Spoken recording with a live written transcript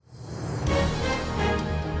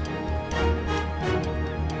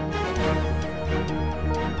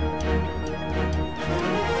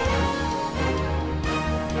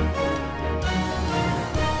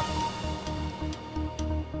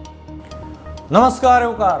नमस्कार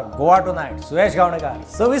येवकार गोवा टुनाइट सुयश गावणेकार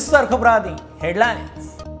सविस्तर खबरां आदी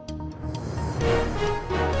हेडलायन्स।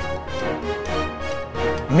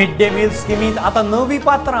 मिड डे मील स्किमीत आता नवी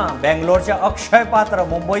पात्रां। बेंगलोरचे अक्षय पात्र,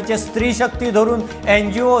 मुंबईचे स्त्री शक्ती धरून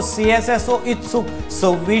एनजीओ सीएसएसओ इत्सूक।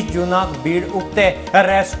 26 जूनाक बीड उक्ते।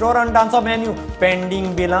 रेस्टॉरंटांचो मेन्यू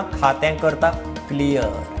पेंडिंग बिलां खातें करता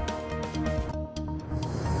क्लियर।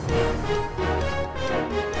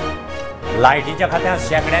 लायटीच्या खात्यांत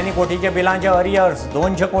शेकड्यांनी कोटीचे बिलांचे अरियर्स।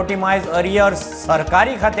 200 कोटी मायज अरियर्स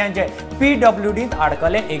सरकारी खात्यांचे। पीडब्ल्यूडीत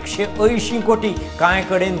आडकले 180 कोटी। कांय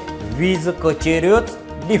कडेन वीज कचेऱ्योच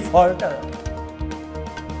डिफॉल्ट।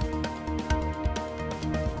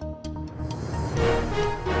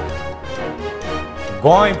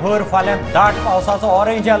 गोंयभर फाल्यां दाट पावसाचो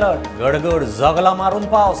ऑरेंज अलर्ट। गडगड जगला मारून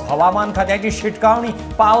पावस। हवामान खात्याची शिटकावणी।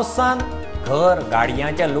 पावसान घर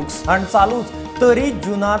गाडयांचे लुकसाण चालूच, तरी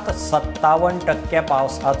जुनात 57%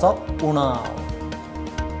 पावसाचो उणाव।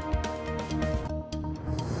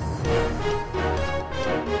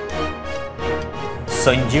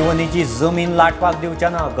 संजीवनीची जमीन लाटपाक दिवचे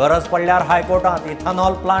ना। गरज पडल्यार हायकोर्टात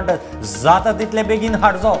इथेनॉल प्लांट जाता तितले बेगीन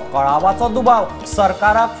हाडचो। कळावाचो दुबाव।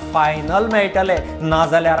 सरकाराक फायनल मेळटले,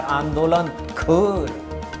 नाजाल्यार आंदोलन खर।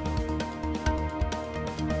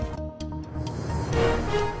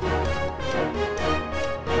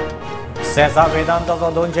 सेसा वेदांताचो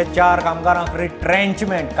 204 कामगारांक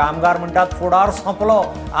रिट्रेंचमेंट। कामगार म्हणटात फुडार सोंपलो।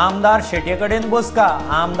 आमदार शेटये कडेन बसका।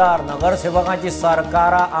 आमदार नगरसेवकांची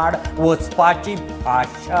सरकारा आड वचपाची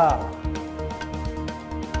आशा।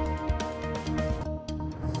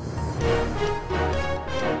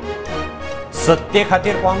 सत्ते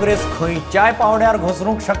खातीर काँग्रेस खंयच्याय पावड्यार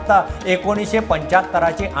घसरूंक शकता।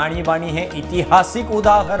 1975ची आणीबाणी हे इतिहासीक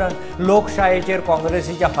उदाहरण। लोकशायेचेर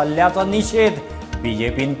काँग्रेसीच्या हल्ल्याचो निषेध।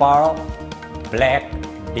 बीजेपीन पाळ्ळो ब्लॅक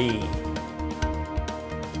डे।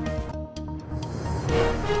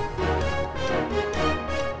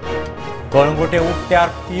 कळंगुटे उक्त्यार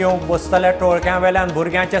पियोंक बसतल्या टोळक्यां वेल्यान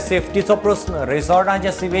भुरग्यांच्या सेफ्टीचो प्रस्न।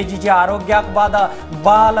 रिसॉर्टांच्या सिवेजीची आरोग्याक बाधा।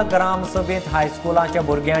 बाल ग्राम सभेत हायस्कुलांच्या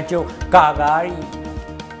भुरग्यांच्यो कागाळी।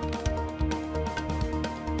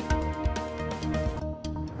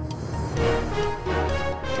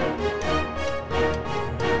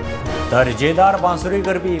 दर्जेदार बांसुरी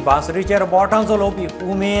करपी, बांसुरीचेर बोटां चलोवपी,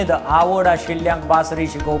 उमेद आवड आशिल्ल्यांक बांसरी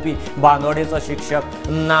शिकोवपी बांदोडेचो शिक्षक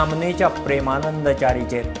नामनेच्या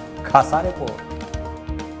प्रेमानंदचारीचेर खासा रिपोर्ट।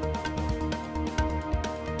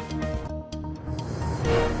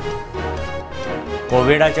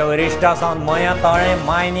 कोविडाच्या वरिश्ठा सावन मया तळे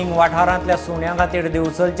मायनिंग वाठारांतल्या सुण्या खातीर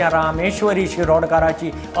दिवचलच्या रामेश्वरी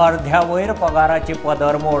शिरोडकाराची अर्ध्या वयर पगाराची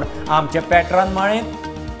पदरमोड। आमचे पॅट्रन म्हळें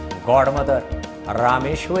गॉडमदर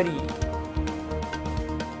रामेश्वरी।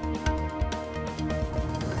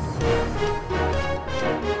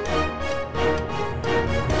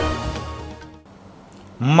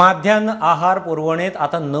 माध्यान आहार पुरवणेंत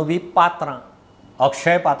आता नवी पात्रां।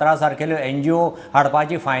 अक्षय पात्रा सारकेल्यो एनजीओ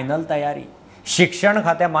हाडपाची फायनल तयारी। शिक्षण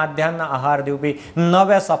खात्या माध्यान आहार दिवपी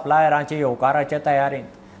नव्या सप्लायरांचे येवकाराचे तयारेंत।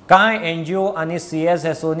 कांय एनजीओ आनी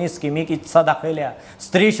सीएसएसओनी स्किमीक इत्सा दाखयल्या।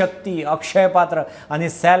 स्त्री शक्ती, अक्षय पात्र आनी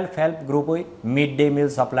self help ग्रुपूय mid day meal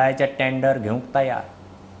सप्लायाचे tender घेवंक तयार।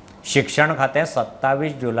 शिक्षण खातें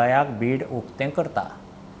 27 जुलयाक बीड उक्तें करता।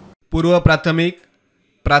 पूर्व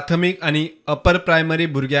प्राथमीक आनी अपर प्रायमरी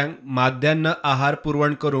भुरग्यांक माध्यान्न आहार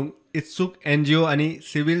पुरवण करूंक इत्सूक एनजीओ आनी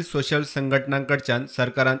सिव्हिल सोशल संघटनांकडच्यान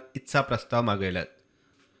सरकारान इत्सा प्रस्ताव मागयल्यात।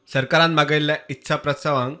 सरकारान मागयल्ल्या इत्सा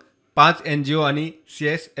प्रस्तावांक 5 एनजीओ आनी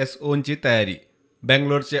सीएसएसओंची तयारी।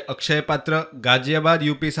 बेंगलोरचे अक्षय पात्र गाजियाबाद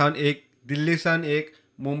यूपी सावन 1, दिल्ली सावन 1,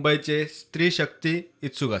 मुंबईचे स्त्री शक्ती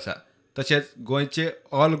इत्सूक आसा। तशेंच गोंयचे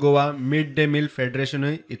all Goa mid day meal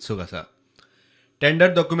फेडरेशनूय इत्सूक आसा।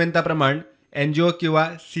 टेंडर डॉक्युमेंटा प्रमाण एनजीओ किंवा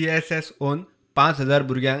सीएसएसओन 5000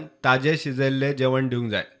 भुरग्यांक ताजें शिजयल्लें जेवण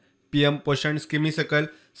दिवंक जाय। पीएम पोषण स्किमी सकयल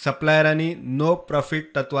सप्लायरांनी नो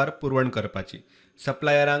प्रॉफिट तत्वार पुरवण करपाची।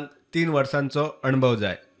 सप्लायरांक 3 वर्सांचो अणभव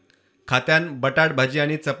जाय। खात्यान बटाट भाजी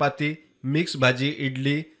आनी चपाती, मिक्स भाजी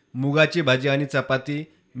इडली, मुगाची भाजी आनी चपाती,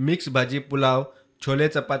 मिक्स भाजी पुलाव, छोले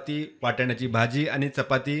चपाती, वाटाण्याची भाजी आनी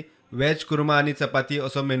चपाती, वेज कुर्मा आनी चपाती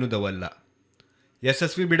असो मेनू दवरला।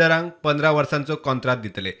 यशस्वी बिडरांक 15 वर्सांचो कॉन्ट्रॅक्ट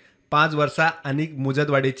दितले। 5 वर्सां आनीक मुजत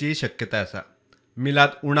वाडीची शक्यताय आसा। मिलात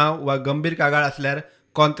उणाव वा गंभीर कागाळ असल्यार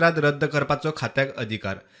कॉन्ट्रॅक्ट रद्द करपाचो खात्याक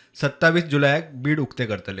अधिकार। 27 जुलयाक बीड उक्ते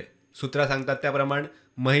करतले। सुत्रां सांगतात त्या प्रमाण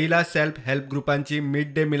महिला सेल्फ हेल्प ग्रुपांची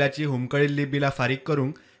मिड डे मिलाची हुमकळिल्ली बिलां फारीक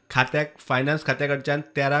करूंक खात्याक फायनान्स खात्याकडच्यान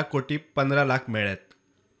 13 कोटी 15 लाख मेळ्ळ्यात।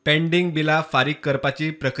 पेंडिंग बिलां फारीक करपाची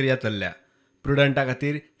प्रक्रिया चल्ल्या। प्रुडंटा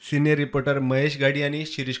खातीर सिनियर रिपोर्टर महेश गाडी आनी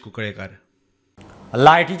शिरीष कुंकळेकार।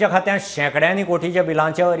 लायटीच्या खात्यांत शेकड्यांनी कोटीच्या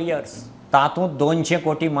बिलांचे अरियर्स। तातूंत 200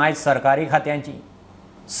 कोटी मायज सरकारी खात्यांची,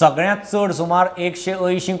 सगळ्यांत चड सुमार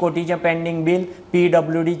 180 कोटीचें पेंडींग बील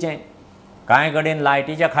PWDचें. कांय कडेन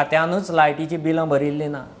लायटीच्या खात्यानूच लायटीची बिलां भरिल्लीं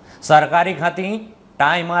ना. सरकारी खातीं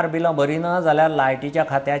टायमार बिलां भरिना जाल्यार लायटीच्या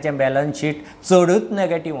खात्याचें बॅलन्स शीट चडूच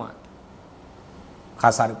नॅगेटिव्हांत.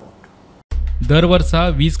 खासा रिपोर्ट. दर वर्सा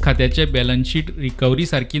वीज खात्याचे बॅलन्स शीट रिकवरी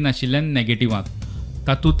सारकी नाशिल्ल्यान नॅगेटिव्हांत.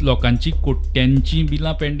 तातूंत लोकांची कोट्यांची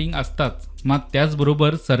बिलां पेंडींग आसतात, मात त्याच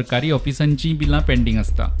बरोबर सरकारी ऑफिसांची बिलां पेंडींग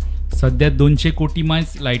आसता. सध्या 200 कोटी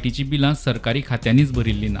मायज लायटीची बिलां सरकारी खात्यांनीच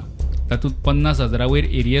भरिल्लीं ना. तातूंत 50,000 वयर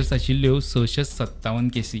एरियर्स आशिल्ल्यो 657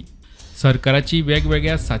 केसी. सरकाराची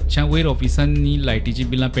वेगवेगळ्या 700 वयर ऑफिसांनी लायटीची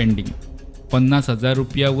बिलां पेंडींग. 50,000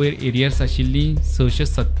 रुपया वयर एरियर्स आशिल्लीं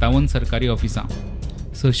 657 सरकारी ऑफिसां.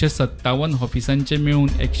 657 ऑफिसांचे मेळून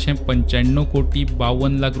 195 कोटी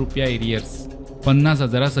 52 लाख रुपया एरियर्स.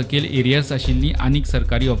 50,000 सकयल एरियर्स आशिल्लीं आनीक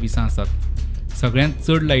सरकारी ऑफिसां आसात. सगळ्यांत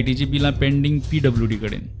चड लायटीची बिलां पेंडींग PWD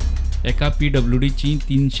कडेन. एका PWDची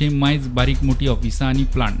 300 मायज बारीक मोठी ऑफिसां आनी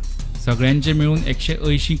प्लांट. सगळ्यांचे मेळून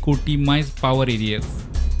 180 कोटी मायज पॉवर एरियर्स.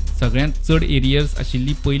 सगळ्यांत चड एरियर्स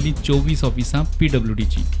आशिल्ली पयली 24 ऑफिसां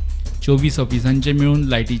PWDची. 24 ऑफिसांचे मेळून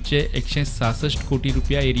लायटीचे 166 कोटी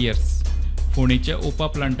रुपया एरियर्स. फोंडेच्या ओपा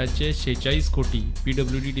प्लांटाचे 46 कोटी,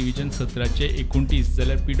 PWD डिव्हिजन 17चे 29,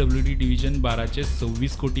 जाल्यार PWD डिव्हिजन 12चे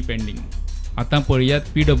 26 कोटी पेंडींग. आतां पळयात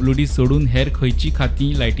PWD सोडून हेर खंयची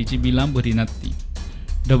खातीं लायटीची बिलां भरिनात ती.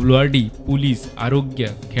 WRD, पुलीस, आरोग्य,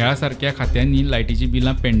 खेळा सारक्या खात्यांनी लायटीची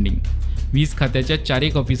बिलां पेंडींग. वीज खात्याच्या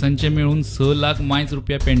 4 ऑफिसांचे मेळून 6 लाख मायज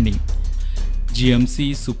रुपया पेंडींग.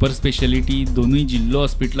 GMC, सुपर स्पेशालिटी, दोनूय जिल्लो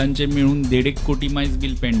हॉस्पिटलांचे मेळून 1.5 कोटी मायज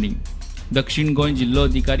बिल पेंडींग. दक्षिण गोंय जिल्लो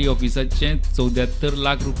अधिकारी ऑफिसाचे 74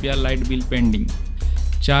 लाख रुपया लायट बिल पेंडींग.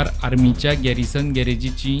 4 आर्मीच्या गॅरिसन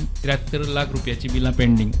गॅरेजीची 73 लाख रुपयाची बिलां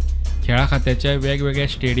पेंडींग. खेळा खात्याच्या वेगवेगळ्या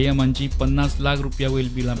स्टेडियमांची 50 लाख रुपया वयर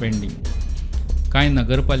बिलां पेंडींग. कांय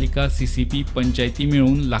नगरपालिका, CCP, पंचायती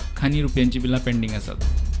मेळून लाखांनी रुपयांची बिलां पेंडींग आसात.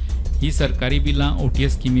 ही सरकारी बिलां OTS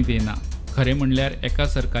स्किमीत येना. खरें म्हणल्यार एका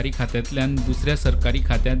सरकारी खात्यांतल्यान दुसऱ्या सरकारी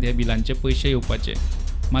खात्यांत ह्या बिलांचे पयशे येवपाचे,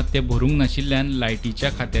 मात ते भरूंक नाशिल्ल्यान लायटीच्या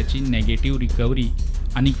खात्याची नॅगेटिव्ह रिकवरी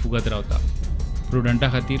आनीक फुगत रावता. प्रुडंटा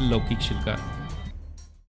खातीर लौकीक शिलकार.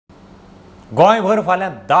 गोंयभर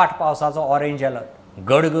फाल्यां दाट पावसाचो ऑरेंज अलर्ट.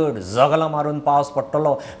 गडगड जगलां मारून पावस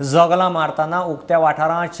पडटलो. जगलां मारतना उक्त्या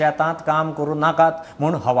वाठारांत शेतांत काम करूं नाकात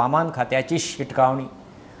म्हूण हवामान खात्याची शिटकावणी.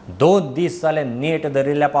 2 दीस जाले नेट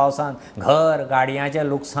धरिल्ल्या पावसान घर गाडयांचें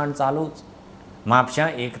लुकसाण चालूच. म्हापशां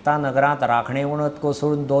एकता नगरांत राखणे वणत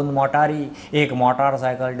कोसळून 2 मोटारी, 1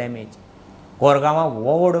 मोटारसायकल डॅमेज. कोरगांवां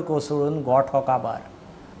वोड कोसळून गोठो काबार.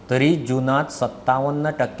 तरी जुनांत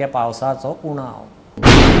 57% पावसाचो उणाव.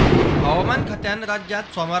 हवामान खात्यान राज्यात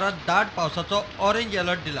सोमारात दाट पावसाचो ऑरेंज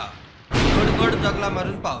अलर्ट दिला. गडगड जगला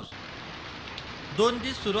मारून पावस. 2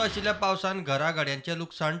 दीस सुरू आशिल्ल्या पावसान घरा गाडयांचे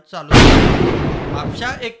लुकसाण चालू. म्हापशा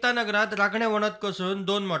एकता नगरात राखणे वणत कोसळून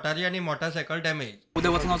 2 मोटारी आणि मोटारसायकल डॅमेज. उदक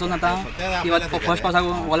वचून वचून आता किंवा फर्स्ट पावसाक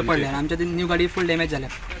वॉल पडले आणि आमच्या ती न्यू गाडी फुल डॅमेज झाल्या.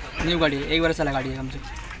 न्यू गाडी 1 वर्स जाला गाडी आमची.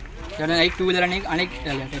 त्यामुळे 1 टू व्हीलर आणि एक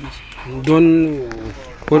झाल्या डॅमेज. 2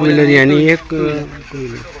 फोर व्हीलर आणि 1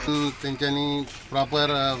 तेंच्यांनी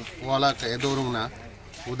प्रॉपर वॉलाक हे दवरूंक ना,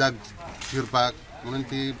 उदक शिरपाक म्हणून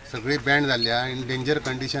ती सगळी बँड जाल्ल्या इन डेंजर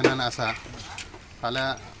कंडिशनान आसा.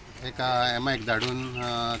 फाल्यां एका MIक धाडून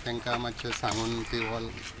तांकां मातशें सांगून ती वॉल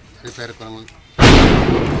रिपेर करूंक.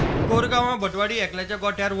 कोरगांवां भटवाडी एकल्याच्या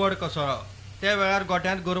गोठ्यार वड कोसळ्ळो. त्या वेळार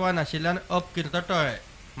गोठ्यांत गोरवां नाशिल्ल्यान अपकिर्त टळ्ळे,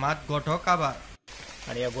 मात गोठो काबार.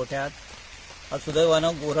 आणि या गोठ्यात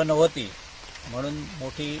सुदैवानं गोरं नव्हती म्हणून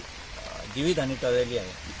मोठी जीवितहानी टळलेली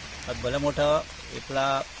आहे. आज भले मोठा इथला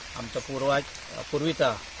आमचा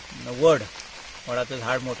पूर्वीचा वडाचं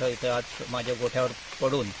झाड मोठं इथे आज माझ्या गोठ्यावर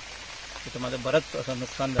पडून तिथं माझं बरंच असं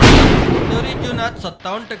नुकसान झालं. तरी जुनात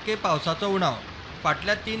 57% पावसाचो उणाव.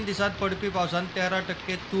 फाटल्या 3 दिसांत पडपी पावसान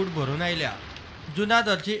 13% तूट भरून आयल्या. जुनात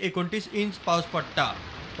हरशी 29 इंच पावस पडटा.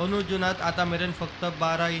 अंदू जुनात आतां मेरेन फक्त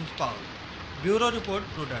 12 इंच पावस. Bureau report,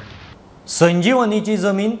 prudent. संजीवनीची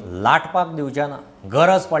जमीन लाटपाक दिवचे ना.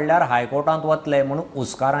 गरज पडल्यार हायकोर्टांत वतले म्हणून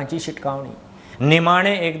उस्कारांची शिटकावणी.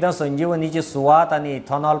 निमाणे एकदां संजीवनीची सुवात आनी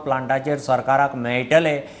इथॉनॉल प्लांटाचेर सरकाराक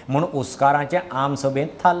मेळटले म्हूण उस्कारांचे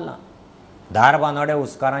आमसभेंत थारलां. धारबांदोडे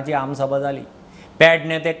उस्कारांची आमसभा जाली.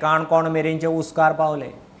 पेडणे ते काणकोण मेरेनचे उस्कार पावले.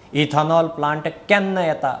 इथॉनॉल प्लांट केन्ना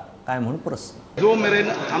येता काय म्हूण प्रस्न. जो मेरेन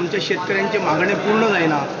आमच्या शेतकऱ्यांचे मागणे पूर्ण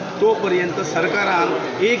जायना तो पर्यंत सरकारान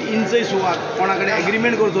 1 इंचय सुवात कोणाकडे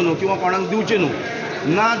एग्रीमेंट करचो न्हू किंवा कोणाक दिवचे न्हू.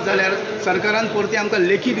 नाच जाल्यार सरकारान परती आमकां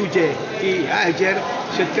लेखी दिवचे की ह्या हेचेर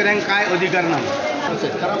शेतकऱ्यांक कांय अधिकार ना.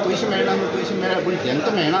 शेतकारांक पयशे मेळना पयशे मेळ्ळे पूण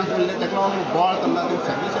जेंका मेळना आसले ताका लागून बोवाळ करना.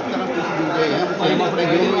 सगळे शेतकारांक पयशे दिवचे.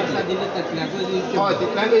 हय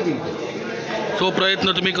तितल्याकूय दिवचे. सो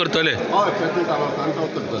प्रयत्न तुमी करतले? हय प्रयत्न चालू आसा आनी तो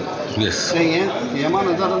करतलो. येस. हें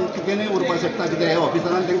नजारान कितेंय उरपाक शकता कितें हे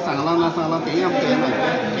ऑफिसरान तांकां सांगलां ना सांगलां तेंय आमकां येना.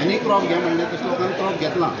 हेनी क्रॉप घे म्हणलें तशें लोकांनी क्रॉप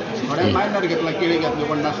घेतला. थोड्यान मायनर घेतला, केळी घेतली,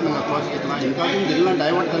 कोण नाशणं घातलो अशें घेतला. हेंकां अजून दिलना,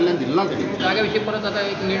 डायवर्ट जाल्ल्यान दिलना तेणी. जाग्या विशीं परत आता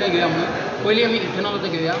एक निर्णय घेऊया म्हणून पयलीं आमी इथेनॉल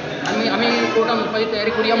वचून घेवया आनी आमी कोर्टान वचपाची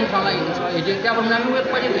तयारी करुया म्हणून सांगला हेजेर त्या प्रमाणे आमी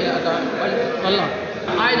वचपाचें आतां चल्लां.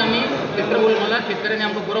 आयज आमी शेतकरी उलय म्हणल्यार शेतकऱ्यांनी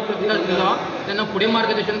आमकां बरो प्रतिसाद दिलो तेन्ना फुडें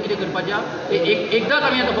मार्गदर्शन कितें करपाचें एकदांच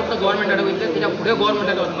आमी आतां फक्त गोवोरमेंटाकडे वयतले तेच्या फुडें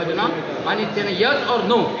गोवोरमेंटाकडे वचपाचें ना आनी तेन्ना यस ऑर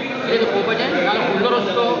नो कितें पळोवपाचें नाल्यार फुडलो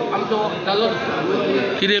रस्तो आमचो जाल्लो दिसता.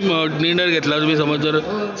 कितें निर्णय घेतला तुमी समज जर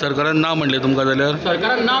सरकारान ना म्हणलें तुमकां जाल्यार?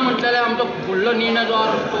 सरकारान ना म्हटलें जाल्यार आमचो फुडलो निर्णय जो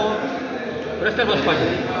आसा तो रस्त्यार बसपाचें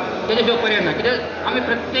तेजे शिवाय पर्याय ना. कित्याक आमी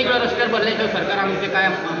प्रत्येक वेळार रस्त्यार बसले शिवाय सरकार आमचें कांय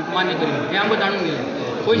मान्य करिना हें आमकां जाणून गेलें.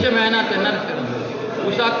 पयशे मेळना तेन्ना रस्त्यार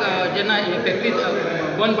उसाक जेन्ना फॅक्टरी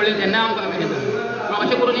बंद पडली तेन्ना आमकां आमी घेतले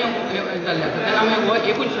अशें करून हें जाल्लें आसा. तेन्ना आमी हो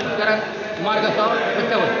एकूच शेतकाराक मार्ग आसा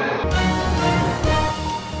रस्त्यार वचपाचो.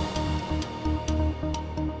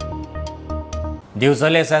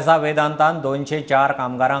 दिवचले सेसा वेदांतान 204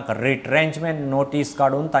 कामगारांक रिट्रेंचमेंट नोटीस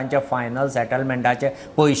काडून तांचे फायनल सेटलमेंटाचे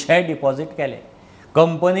पयशे डिपॉझिट केले.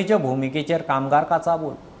 कंपनीचे भुमिकेचेर कामगार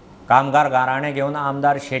काचाबूल. कामगार गाराणे घेवन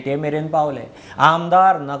आमदार शेटये मेरेन पावले.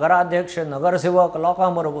 आमदार, नगराध्यक्ष, नगरसेवक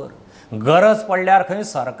लोकां बरोबर गरज पडल्यार खंय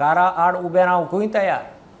सरकारा आड उबे रावंकूय तयार.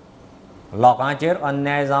 लोकांचेर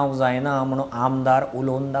अन्याय जावंक जायना म्हणून आमदार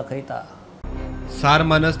उलोवन दाखयता.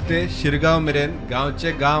 सारमानस ते शिरगांव मेरेन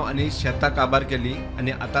गांवचे गांव आनी शेतां काबार केली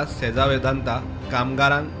आनी आतां सेजा वेदांता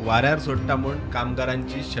कामगारांक वाऱ्यार सोडटा म्हूण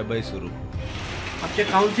कामगारांची शबय सुरू. आमचे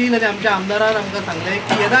कावन्सील आनी आमच्या आमदारान आमकां सांगलें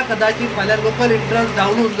की येदा कदाचित फाल्यां लोकल इंट्रस्ट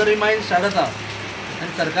डावनून जर रिमायंड स्टार्ट जाता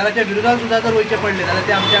आनी सरकाराच्या विरोधात सुद्दां जर वयचे पडले जाल्यार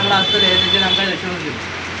ते आमच्या वांगडा आसतले तेजेर आमकां एश्युरन्स दिली.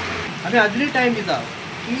 आमी आजूय टायम दिता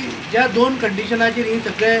की ज्या 2 कंडिशनाचेर ही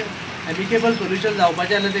सगळे एमिकेबल सोल्युशन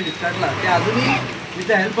जावपाचें जाल्यार ते विस्तारला ते आजुनूय with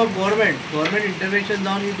the help of government इंटरवेन्शन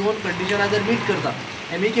जावन ही 2 कंडिशनां जर मीट करता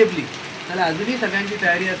एमिकेबली जाल्यार आजुनूय सगळ्यांची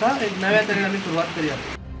तयारी आसा. एक नव्या तरेन आमी सुरवात करया.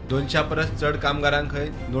 200 परस चड कामगारांक खंय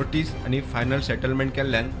नोटीस आनी फायनल सेटलमेंट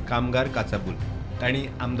केल्ल्यान कामगार काचाबूल. तांणी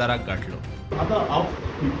आमदाराक गाठलो. आतां हांव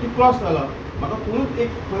 50 क्रॉस जाला म्हाका कोणूच एक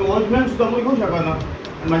वॉचमॅन सुद्दां घेवंक शकना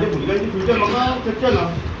आनी म्हाज्या भुरग्यांची फ्युचर म्हाका शक्य ना.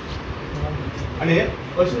 आनी हें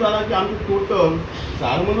अशें जालां की आमचे टोटल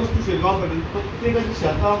सारमनस टू शिरगांव पर्यंत प्रत्येकाची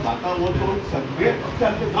शेतां भातां वचून सगळे अख्खे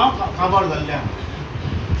आमचे गांव काबार जाल्ले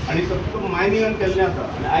आसा आनी सगळें मायनिंगान केल्लें आसा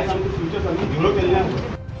आनी आयज आमचें फ्युचर सामकें झिरो केल्लें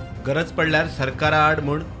आसा. गरज पडल्यार सरकारा आड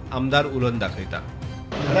म्हूण आमदार उलोवन दाखयता.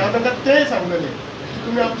 आनी हांव तांकां तेंय सांगलेलें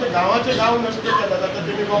तुमी आमच्या गांवाचे गांव नश्ट केला आतां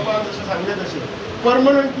तेमी गोपाळ जशें सांगलें तशें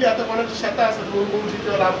परमनंटली आतां कोणाची शेतां आसत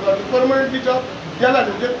मुंगशीचो रामगांवची परमनंटली जॉब गेला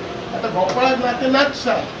म्हणजे आतां गोपाळाक ना ते नाच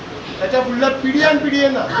त्याच्या फुडल्या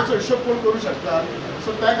पिडयान ना तसो हिशोब कोण करूं शकता.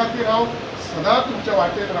 सो त्या खातीर हांव सदांच तुमच्या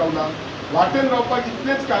वाटेन रावला. वाटेन रावपाक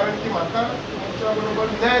इतलेंच कारण की म्हाका तुमच्या बरोबर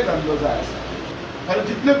न्याय जाल्लो जाय आसा. कारण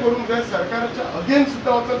जितलें करूंक जाय सरकाराच्या अगेन्स्ट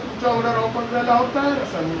सुद्दां वचून तुमच्या वांगडा रावपाक जाय जाल्यार हांव तयार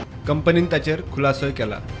आसा. कंपनीन ताचेर खुलासोय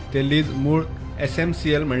केला. ते लीज मूळ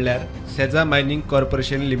SMCL म्हणल्यार सेजा मायनिंग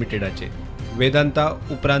कॉर्पोरेशन लिमिटेडाचे. वेदांता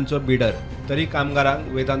उपरांतचो बिडर तरी कामगारांक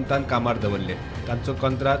वेदांतान कामार दवरले. तांचो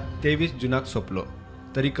कंत्राट 23 जूनाक सोंपलो.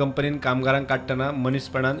 तरी कंपनीन कामगारांक काडटना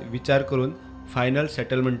मनीसपणान विचार करून फायनल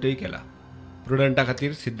सेटलमेंटूय केला. प्रुडंटा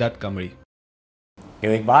खातीर सिद्धार्थ कांबळी.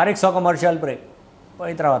 ह्यो एक बारीकसो कमर्शियल ब्रेक.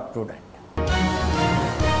 पळयत रावात प्रुडंट.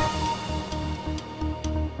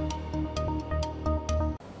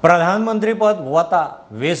 प्रधानमंत्री पद वता,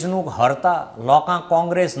 वेंचणूक हरता, लोकांक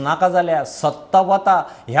काँग्रेस नाका जाल्यार सत्ता वता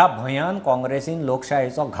ह्या भंयान काँग्रेसीन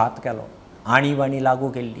लोकशायेचो घात केलो. आणीबाणी लागू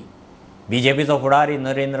केल्ली. बीजेपीचो फुडारी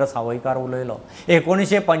नरेंद्र सावयकार उलयलो.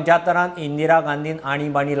 1975 इंदिरा गांधीन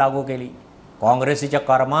आणीबाणी लागू केली. काँग्रेसीच्या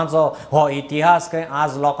कर्माचो हो इतिहास खंय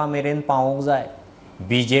आज लोकां मेरेन पावोवंक जाय.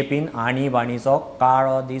 बीजेपीन आणीबाणीचो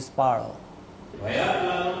काळो दीस पाळ्ळो.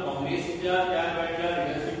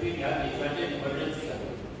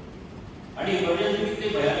 आणि इमर्जन्सी कितली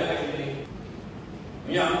भयानक आशिल्ली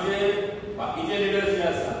म्हणजे आमचे बाकीचे लिडर्स जे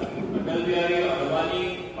आसात अटल बिहारी अडवाणी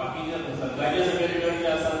बाकीचे संघाचे सगळे लिडर्स जे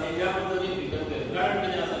आसात ते ज्या पद्दतीन भितर केले कारण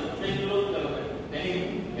कितें आसा लोकशाहीक विरोध केलो त्यांनी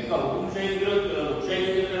एका हुकुमशाहीक विरोध केलो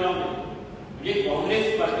लोकशाहीचेर रावले म्हणजे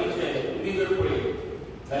काँग्रेस पार्टीचे तुम्ही जर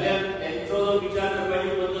पळयत जाल्यार त्यांचो जो विचार करपाची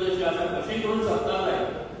पद्दत अशी आसा कशी करून सत्ता जाय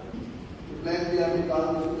कुठल्याय आमी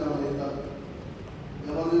काल सुद्दां उलयतात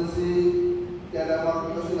एमर्जन्सी त्या टायमार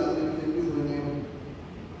कशी लागली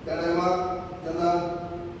त्या टायमार जेन्ना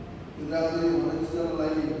इंदिरा गांधी मनीसर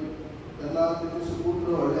लायली तेन्ना तेचे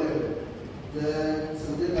सुपूत्र व्हडले जे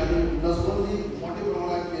संजय गांधी नसबंदी मोठ्या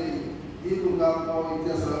प्रमाणात केली ही तुमकां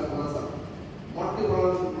इतिहासाक खबर आसा मोठ्या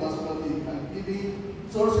प्रमाणात नसबंदी आनी ती बी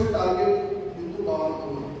चडशे टार्गेट तूं गांवांत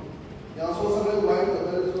करून हें असो सगळे वायट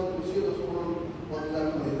गजालीचो निशेध असो म्हणून हो दीस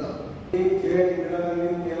आमी मनयतात. जे इंदिरा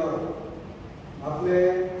गांधीन केलो आपले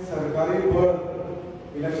सरकारी बळ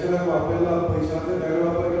इलेक्शनाक वापरला, पयशांचो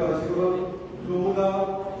गैरवापर केलो अशें करून 14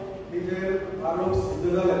 तेजेर आरोप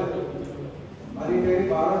सिद्ध जाले आनी तेणी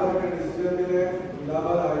 12 तारखेर डिसिजन दिलें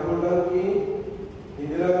इलाहाबाद हायकोर्टान की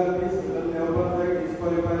इंदिरा गांधी सदन देंवपाक जाय,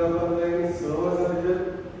 डिस्क्वॉलिफाय जावपाक जाय आनी 6 वर्सां तेजेर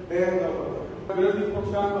बॅन जावपाक जाय. विरोधी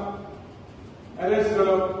पक्षाक अरेस्ट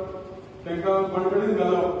करप, तांकां बंडखणीत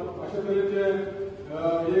घालप अशे तरेचे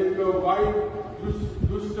एक वायट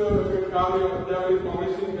दुष्ट कार्य त्यावेळी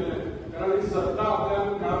काँग्रेसीन केलें. कारण ही सत्ता आपल्याक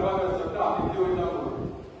मेळपाक जाय, सत्ता हातींतली वयता म्हणून.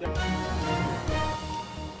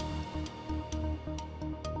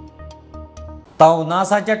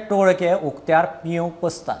 तवनासाचे टोळके उक्त्यार पिवंक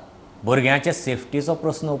बसतात. भुरग्यांचे सेफ्टीचो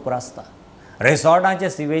प्रस्न उप्रासता. रिसॉर्टांचे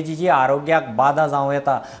सिवेजीची आरोग्याक बाधा जावं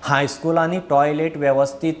येता. हायस्कुलांनी टॉयलेट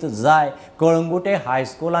वेवस्थीत जाय. कळंगुटे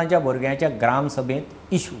हायस्कुलांच्या भुरग्यांच्या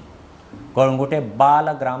ग्रामसभेंत इशू. कळंगुटे बाल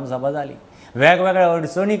ग्रामसभा जाली. वेगवेगळ्या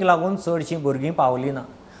अडचणीक लागून चडशीं भुरगीं पावलीं ना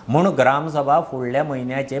म्हणून ग्रामसभा फुडल्या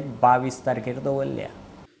म्हयन्याचे 22 तारखेर दवरल्या.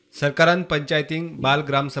 सरकारान पंचायतींक बाल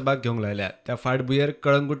ग्रामसभा घेवंक लायल्या. त्या फाटभुंयेर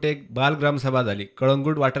कळंगुटेक बाल ग्रामसभा जाली.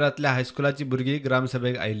 कळंगूट वाठारांतल्या हायस्कुलाची भुरगीं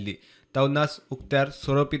ग्रामसभेक आयिल्लीं. तवनास उक्त्यार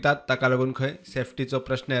सोरो पितात, ताका लागून खंय सेफ्टीचो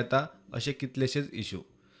प्रश्न येता अशे कितलेशेच इशू.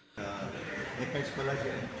 एका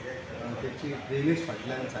इस्कॉलाचे त्याची ड्रेनेज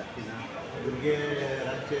फाटल्यान सारकी ना, भुरगे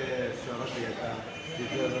रातचे सोरो येता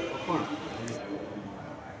तिजो कोण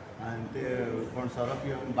आनी ते कोण सोरो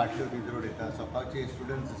पिवन बाटल्यो तिजो उडयता. सकाळचे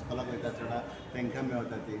स्टुडंट्स इस्कॉलाक वयता चडा तांकां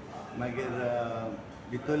मेळटा ती. मागीर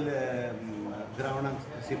भितर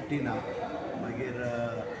ग्रावंडाक सेफ्टी ना. मागीर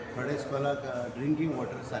थोड्या इस्कॉलाक ड्रिंकींग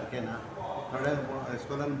वॉटर सारकें ना. थोड्या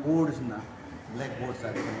इस्कॉलान बोर्ड्स ना, ब्लॅक बोर्ड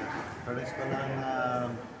सारके ना. थोड्या इस्कॉलान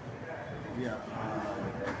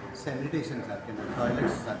सॅनिटेशन सारकें ना,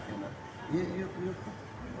 टॉयलेट्स सारके ना. हे खूब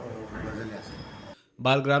गजाली आसा.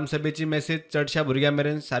 बाल ग्रामसभेची मेसेज चडशा भुरग्यां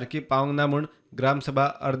मेरेन सारकी पावंक ना म्हूण ग्रामसभा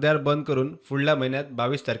अर्द्यार बंद करून फुडल्या म्हयन्यात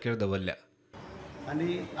 22 तारखेर दवरल्या.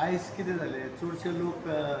 आनी आयज कितें जालें, चडशे लोक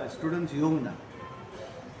स्टुडंट्स येवंक ना.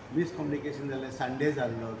 मिसकम्युनिकेशन जालें. संडे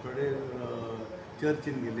जाल्लो, थोडे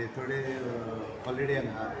चर्चीन गेले, थोडे हॉलिडेन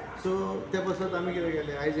आहा. सो ते बसत आमी कितें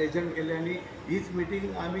केलें, आयज एजंट केलें आनी हीच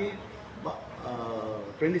मिटींग आमी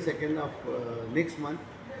 22 ऑफ नेक्स्ट मंथ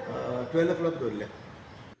 12 o'clock दवरल्या.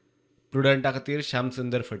 प्रुडंटा खातीर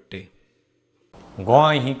श्यामसुंदर फडटे.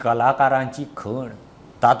 गोंय ही कलाकारांची खण.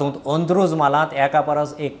 तातूंत अंत्रूज मालांत एका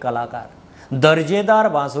परस एक कलाकार. दर्जेदार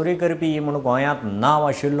बांसुरी करपी म्हूण गोंयांत नांव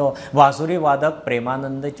आशिल्लो बांसुरी वादक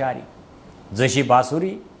प्रेमानंद च्यारी. जशी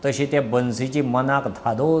बांसुरी तशी ते बन्सीची मनाक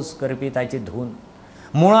धादोस करपी ताची धून.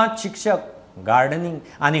 मुळांत शिक्षक, गार्डनिंग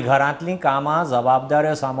आनी घरांतलीं कामां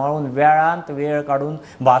जबाबदाऱ्यो सांबाळून वेळांत वेळ काडून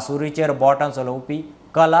बांसुरीचेर बोटां चलोवपी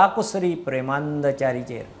कलाकुसरी प्रेमानंद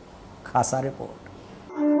च्यारीचेर खासा रिपोर्ट.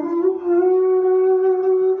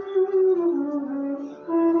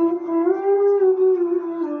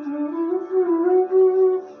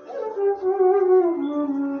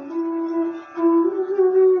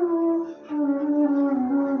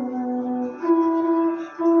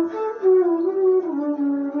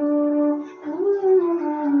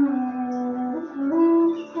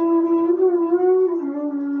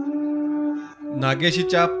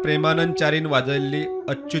 नागेशीच्या प्रेमानंद च्यारीन वाजयल्ली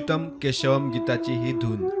अच्युतम केशवम गीताची ही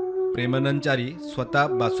धून. प्रेमानंद च्यारी स्वता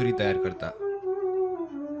बासुरी तयार करता.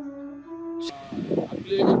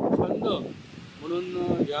 आपले एक छंद म्हणून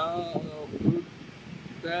ह्या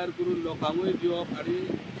तयार करून लोकांकूय दिवप आनी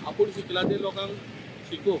आपूण शिकला ते लोकांक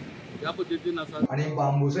शिकोवप ह्या पद्दतीन आसा. आणि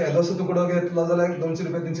बांबूचो येदोसो तुकडो घेतलो जाल्यार 200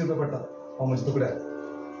 रुपया 300 रुपया पडटा बांबूच्या तुकड्याक.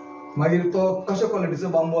 मागीर तो कशा क्वॉलिटीचो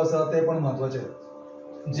बांबू आसा ते पण म्हत्वाचें.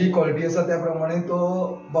 जी क्वॉलिटी आसा त्या प्रमाणे तो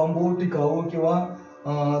बांबू टिकाऊ किंवा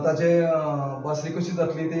ताचे बासरी कशी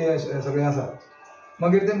जातली ते सगळें आसा.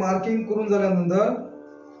 मागीर ते मार्किंग करून जाल्या नंतर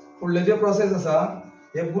फुडले जे प्रोसेस आसा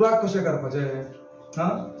हे बुराक कशें करपाचे.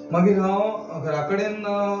 मागीर हांव घरा कडेन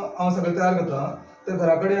हांव सगळें तयार करता. तर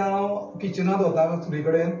घरा कडेन हांव किचनांत वता चुली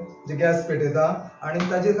कडेन जे गॅस पेटयता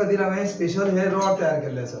आनी ताचे खातीर हांवें स्पेशल हे रॉड तयार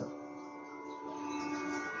केल्ले आसा.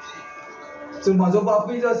 सो म्हाजो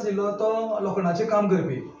बापूय जो आशिल्लो तो लोखंडाचें काम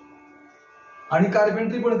करपी आनी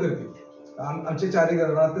कार्पेंट्री पण करपी. आमचे चारय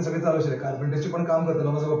घरांत ते सगळे चालू आशिल्ले. कार्पेंट्रीचे पण काम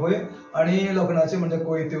करतालो म्हाजो बापूय आनी लोखंडाचे म्हणजे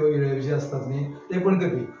कोयत्यो इळे जे आसतात न्ही ते पण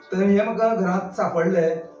करपी. तर हे म्हाका घरांत सांपडले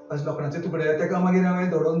अशे लोखंडाचे तुकडे. ताका मागीर हांवें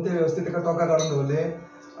धडोवन ते वेवस्थीत ताका टोकां काडून दवरले.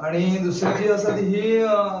 आनी दुसरी जी आसा ती ही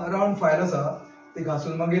रावंड फायल आसा ती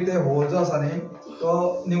घासून मागीर ते होल जो आसा न्ही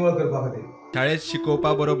तो निवळ करपा खातीर. शाळेत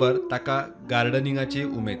शिकोवपा बरोबर ताका गार्डनिंगाची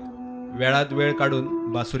उमेद. वेळात वेळ काडून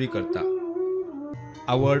बासुरी करता.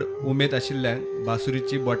 आवड उमेद आशिल्ल्यांक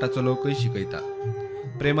बासुरीची बोटां चलोवकूय शिकयता.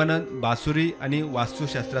 प्रेमानंद बासुरी आनी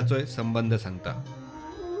वास्तुशास्त्राचोय संबंध सांगता.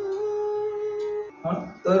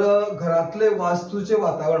 तर घरातले वास्तूचे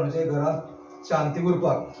वातावरण म्हणजे घरात शांती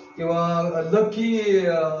उरपाक किंवा लकी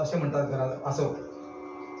अशें म्हणटात घरात आसप.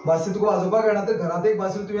 बासरी तुका वाजोवपाक येना तर घरात एक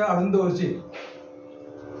बासरी तुवें हाडून दवरची.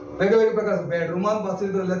 वेगळे वेगळे प्रकार. बेडरुमांत बासरी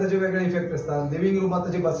दवरल्यार ताचे वेगळे इफेक्ट आसता. लिव्हिंग रुमांत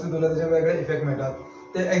ताची बासरी दवरल्यार ताचे वेगळे इफेक्ट मेळटात.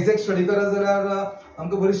 ते एक्झॅक्ट स्टडी करत जाल्यार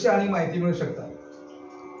आमकां बरीचशी आनी म्हायती मेळूंक शकता.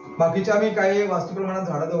 बाकीचे आमी कांय वास्तू प्रमाणात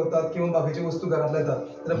झाडां दवरतात किंवा बाकीचे वस्तू घरांत लायतात.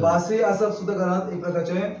 तर बासरी आसप सुद्दां घरांत एक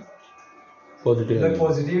प्रकारचे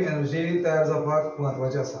पॉझिटिव्ह एनर्जी तयार जावपाक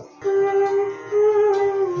महत्वाचें आसा.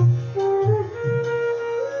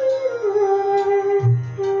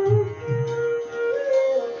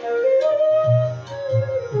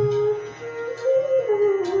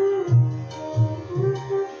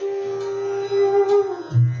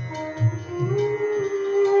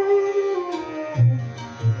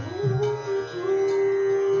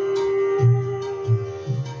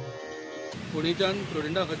 कोणीच्यान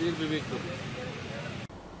प्रुडंटा खातीर विवेक करता.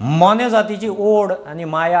 मोने जातीची ओढ आनी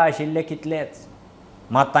माया आशिल्ले कितलेच,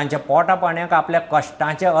 मात तांच्या पोटा पाण्याक आपल्या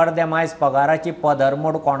कश्टांचे अर्दे मायज पगाराची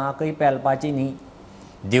पदरमोड कोणाकय पेलपाची न्ही.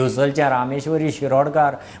 दिवचलचे रामेश्वरी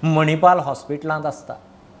शिरोडकार मणिपाल हॉस्पिटलांत आसता.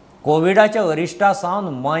 कोविडाच्या अरिश्टा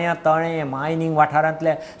सावन मया तळें मायनींग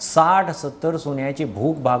वाठारांतले 60-70 सुन्याची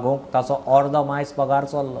भूक भागोवंक ताचो अर्दो मायज पगार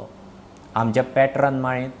चल्लो. आमच्या पॅट्रन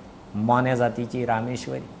माळेंत मोने जातीची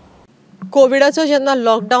रामेश्वरी. कोविडाचो जेन्ना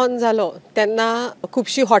लॉकडावन जालो तेन्ना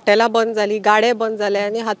खुबशीं हॉटेलां बंद जालीं, गाडे बंद जाले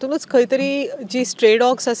आनी हातूनच खंय तरी जी स्ट्रे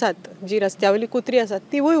डॉग्स आसात, जी रस्त्यावयली कुत्री आसात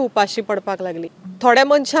तिवूय उपाशी पडपाक लागली. थोड्या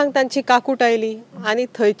मनशांक तांची काकूट आयली आनी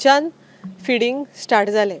थंयच्यान फिडींग स्टार्ट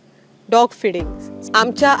जालें, डॉग फिडींग.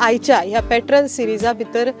 आमच्या आयच्या ह्या पॅट्रन सिरिजा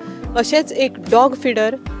भितर अशेंच एक डॉग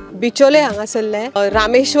फिडर बिचोले हांगासरले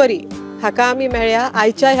रामेश्वरी हाका आमी मेळ्या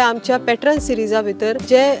आयच्या ह्या आमच्या पॅट्रन सिरिजा भितर,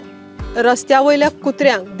 जे रस्त्या वयल्या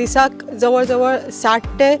कुत्र्यांक दिसाक जवळ जवळ 60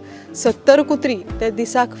 ते 70 कुत्री ते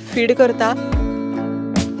दिसाक फीड करता.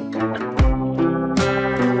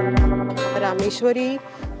 रामेश्वरी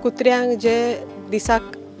कुत्र्यांक जे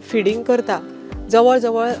दिसाक फिडींग करता जवळ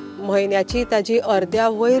जवळ म्हयन्याची ताजी अर्द्या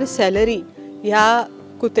वयर सॅलरी ह्या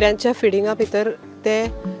कुत्र्यांच्या फिडिंगा भितर ते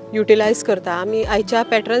युटिलायज करता. आमी आयच्या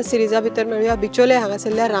पॅट्रन सिरिजा भितर मेळुया बिचोले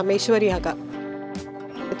हांगासरल्या रामेश्वरी हाका.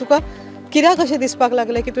 तुका कित्याक अशें दिसपाक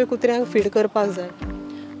लागलें की तुवें कुत्र्यांक फीड करपाक जाय?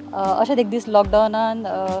 अशेंच एक दीस लॉकडावनान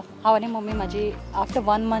हांव आनी मम्मी म्हाजी आफ्टर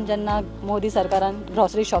 1 मंथ जेन्ना मोदी सरकारान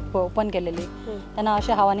ग्रॉसरी शॉप ओपन केलेली तेन्ना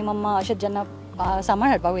अशें हांव आनी मम्मा अशेंच जेन्ना सामान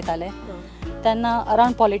हाडपाक वयताले तेन्ना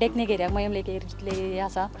अरावंड पॉलिटेक्नीक एरिया मयम लेक जितली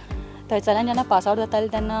आसा थंयसरल्यान जेन्ना पास आवट जाताली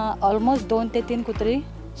तेन्ना ऑलमोस्ट 2 ते 3 कुत्री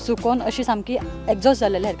सुकोवन अशी सामकी एक्झॉस्ट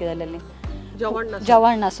जालेली सारकी जालेली.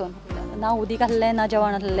 जेवण नासून ना उदीक आसलें ना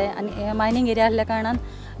जेवण आसलें आनी मायनींग एरिया आसल्या कारणान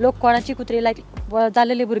लोक कोणाची कुत्री लायक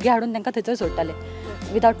जालेली भुरगीं हाडून तांकां थंयसर सोडटाले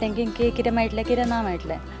विदावट थिंकींग की कितें मेळटलें कितें ना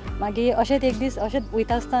मेळटलें. मागीर अशेंच एक दीस अशेंच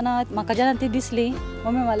वयता आसतना म्हाका जेन्ना ती दिसली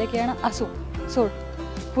मम्मी म्हणलें की जाणा आसूं सोड.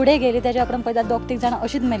 फुडें गेली तेज्या उपरांत पळयतात 2-3 जाणां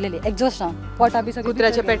अशीच मेल्लेली एक्झॉस्ट जावन पोटा बी सगळें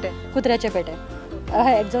कुत्र्याचे पेटे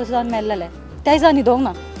हय एक्झॉस्ट जावन मेल्लेले. त्या दिसा न्हिदोंक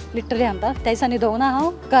ना लिटरली सांगता त्या दिसा न्हिदोंक ना.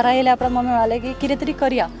 हांव घरा येयल्या उपरांत मम्मी म्हणालें की कितें तरी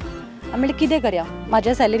करया. हांवें म्हणलें कितें करया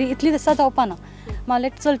म्हाज्या सॅलरी इतली दिसा जावपा ना. म्हणलें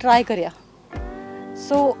चल ट्राय करया.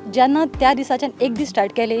 सो जेन्ना त्या दिसाच्यान एक दीस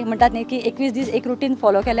स्टार्ट केली म्हणटात न्ही की 21 दीस एक रुटीन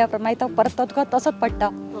फॉलो केल्या उपरांत मागीर तो परत तो तुका तसोच पडटा.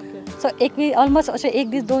 सो ऑलमोस्ट अशें 1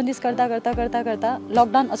 दीस 2 दीस करता करता करता करता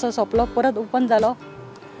लॉकडावन असो सोंपलो परत ओपन जालो.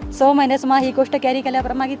 6 म्हयने सुमार ही गोश्ट कॅरी केल्या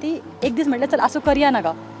उपरांत मागीर ती एक दीस म्हटलें चल आसूं करया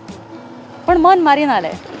नाका पण मन मारीन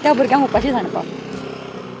जालें त्या भुरग्यांक उपाशी सांडपाक.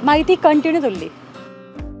 मागीर ती कंटिन्यू उरली.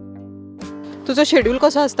 तुजो शेड्यूल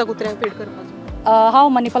कसो आसता कुत्र्यांक फीड करपाचो? हांव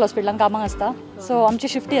मणिपाल हॉस्पिटलान कामाक आसता. सो आमची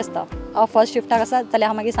शिफ्टी आसता. हांव फर्स्ट शिफ्टाक आसा जाल्यार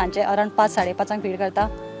हांव मागीर सांजचे अरावंड 5-5:30 फीड करता.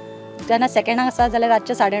 जेन्ना सेकंडाक आसा जाल्यार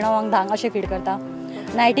रातचे 9:30-10 अशें फीड करता.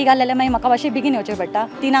 नायटीक आसलेले मागीर म्हाका मातशें बेगीन येवचें पडटा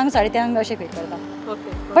 3-3:30 अशें फीड करता.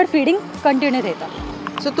 बट फिडींग कंटिन्यू थेयता.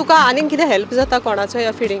 सो तुका आनीक कितें हेल्प जाता कोणाचो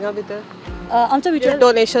ह्या फिडिंगा भितर? आमचो बिचोल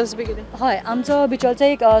डोनेशन्स बी कितें? हय आमचो बिचोलचो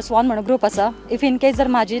एक स्वान म्हणून ग्रूप आसा. इफ इन केस जर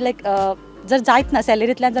म्हाजी लायक जर जायत ना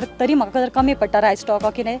सॅलरींतल्यान जर तरी म्हाका जर कमी पडटा रायस स्टॉक वा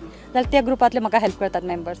कितें जाल्यार त्या ग्रुपांतले म्हाका हेल्प करतात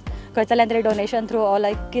मेंबर्स. खंयच्याल्यान तरी डोनेशन थ्रू ऑर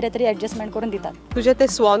लायक कितें तरी एडजस्टमेंट करून दितात. तुजें तें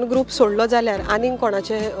स्वान ग्रूप सोडलो जाल्यार आनीक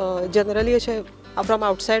कोणाचे जनरली अशें फ्रॉम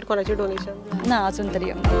आवटसायड कोणाचें डोनेशन ना अजून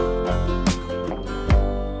तरी.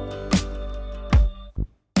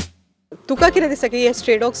 तुका कितें दिसता की हे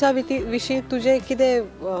स्ट्रे डॉग्सा विशीं तुजें कितें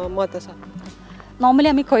मत आसा? नॉर्मली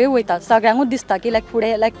आमी खंय वयता सगळ्यांकूच दिसता की लायक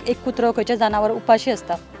फुडें लायक एक कुत्रो खंयचें जनावर उपाशी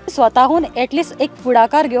आसता. स्वताहून एटलिस्ट एक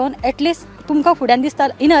फुडाकार घेवन एटलिस्ट तुमकां फुड्यान दिसता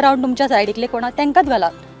इन अरावंड तुमच्या सायडीकले कोणा तांकांच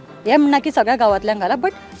घालात. हे म्हणना की सगळ्या गांवांतल्यांक घाला,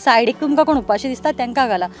 बट सायडीक तुमकां कोण उपाशी दिसता तांकां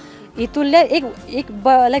घाला. हितूंतले एक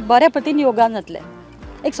लायक बऱ्या पतीन योगदान जातलें,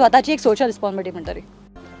 एक स्वताची एक सोशल रिस्पॉन्सिबिलिटी म्हणटरी.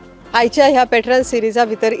 आयच्या ह्या पॅटर्न सिरिजा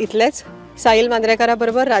भितर इतलेंच. साहिल मांद्रेकारा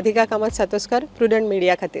बरोबर राधिका कामत सातोस्कर, प्रुडंट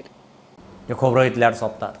मिडिया खातीर. ह्यो खबरो इतल्यार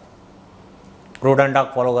सोंपतात.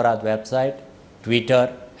 प्रुडंटाक फॉलो करात website, Twitter,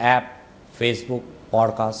 app, Facebook,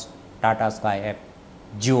 podcast, Tata sky app,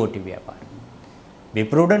 Jio TV ॲपार. Be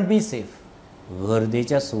prudent, be safe.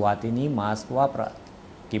 गर्देच्या सुवातींनी मास्क वापरात.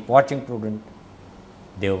 Keep watching prudent.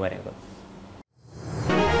 देव बरें कर.